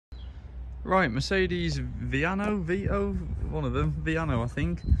Right, Mercedes Viano, one of them, Viano I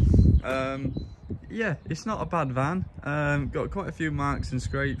think. Yeah, it's not a bad van. Got quite a few marks and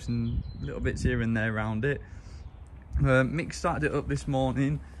scrapes and little bits here and there around it. Mick started it up this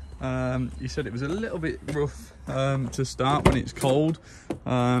morning. He said it was a little bit rough to start when it's cold.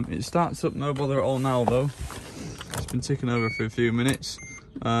 It starts up no bother at all now though. It's been ticking over for a few minutes.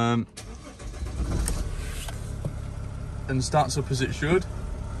 And starts up as it should.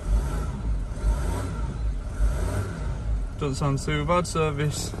 Doesn't sound too bad.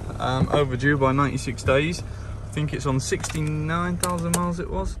 Service overdue by 96 days. I think it's on 69,000 miles it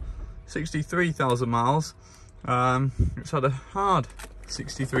was. 63,000 miles. It's had a hard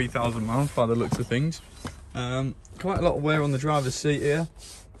 63,000 miles by the looks of things. Quite a lot of wear on the driver's seat here.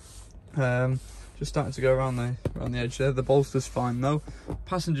 Just starting to go around the edge there. The bolster's fine though.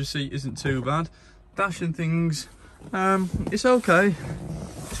 Passenger seat isn't too bad. Dash and things, it's okay.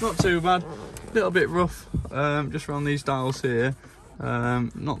 It's not too bad. A little bit rough, just around these dials here.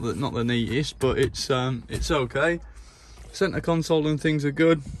 Not the neatest, but it's okay. Centre console and things are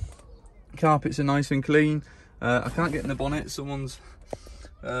good. Carpets are nice and clean. I can't get in the bonnet. Someone's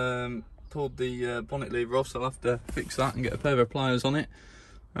pulled the bonnet lever off, so I'll have to fix that and get a pair of pliers on it.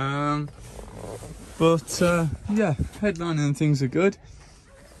 Yeah, headlining and things are good.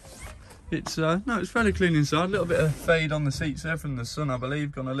 It's no, it's fairly clean inside. A little bit of fade on the seats there from the sun, I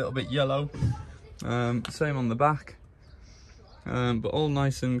believe, gone a little bit yellow. Same on the back, but all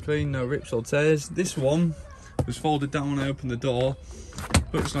nice and clean, no rips or tears. This one was folded down when I opened the door.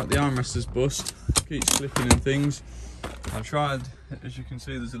 Looks like the armrester's bust, keeps slipping and things. I've tried, as you can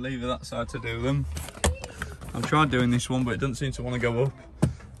see, there's a lever that side to do them. I've tried doing this one, but it doesn't seem to want to go up,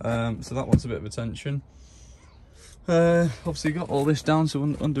 so that one's a bit of attention. Obviously got all this down, so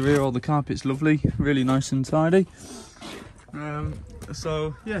under here all the carpet's lovely, really nice and tidy.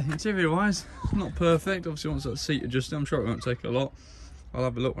 So yeah, interior wise, not perfect. Obviously once that seat adjusted, I'm sure it won't take a lot. I'll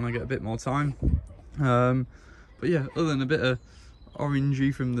have a look when I get a bit more time. But yeah, other than a bit of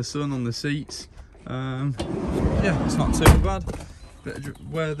orangey from the sun on the seats, yeah, it's not too bad. Bit of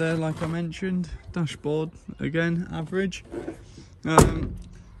wear there, like I mentioned. Dashboard again, average.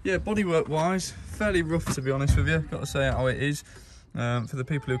 Yeah, bodywork wise, fairly rough to be honest with you. Got to say how it is. For the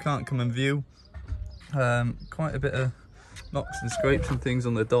people who can't come and view, quite a bit of knocks and scrapes and things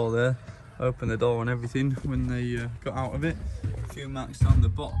on the door there. Open the door and everything when they got out of it. A few marks down the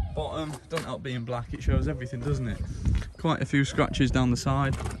bottom. Don't help being black, it shows everything, doesn't it? Quite a few scratches down the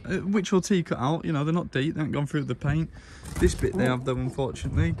side, which will T cut out. You know, they're not deep, they haven't gone through the paint. This bit they have though,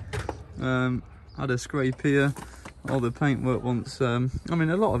 unfortunately. Had a scrape here. All the paintwork wants, I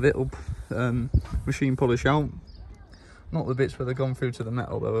mean, a lot of it will machine polish out. Not the bits where they've gone through to the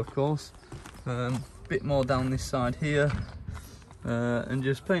metal though, of course. Bit more down this side here. And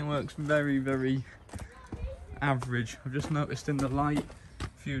just paintwork's very, very average. I've just noticed in the light, a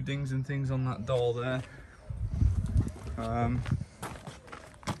few dings and things on that door there.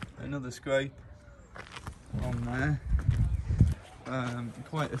 Another scrape on there.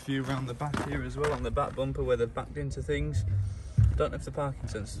 Quite a few around the back here as well, on the back bumper where they've backed into things. Don't know if the parking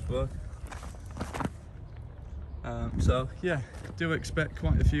sensors work. So yeah, do expect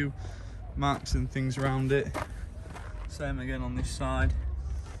quite a few marks and things around it. Same again on this side.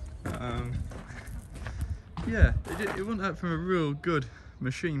 Yeah, it wouldn't hurt from a real good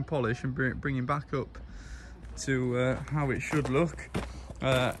machine polish and bring it back up to how it should look,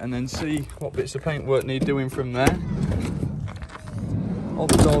 and then see what bits of paintwork need doing from there. All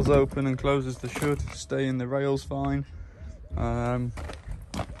the doors open and close as they should, stay in the rails fine.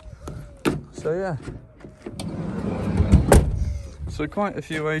 So yeah, so quite a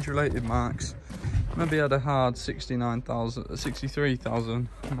few age-related marks. Maybe had a hard 63,000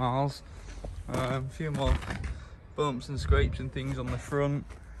 miles. A few more bumps and scrapes and things on the front.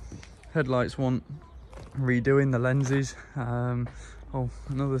 Headlights want redoing, the lenses. Oh,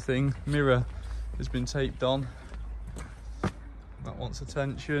 another thing, mirror has been taped on. That wants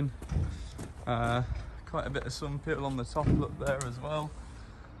attention. Quite a bit of sun peel on the top look there as well.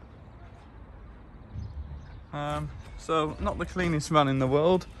 So not the cleanest van in the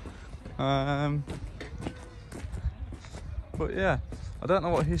world. But yeah, I don't know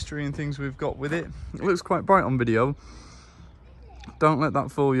what history and things we've got with it. It looks quite bright on video. Don't let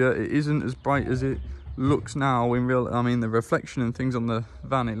that fool you. It isn't as bright as it looks now in real. I mean, the reflection and things on the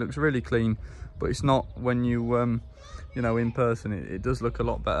van, it looks really clean, but it's not when you you know, in person. It does look a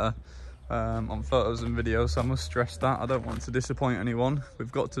lot better on photos and videos, so I must stress that. I don't want to disappoint anyone.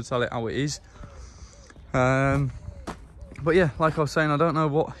 We've got to tell it how it is. But yeah, like I was saying, I don't know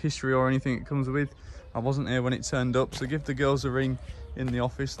what history or anything it comes with. I wasn't here when it turned up, so give the girls a ring in the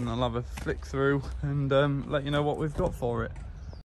office, and I'll have a flick through and let you know what we've got for it.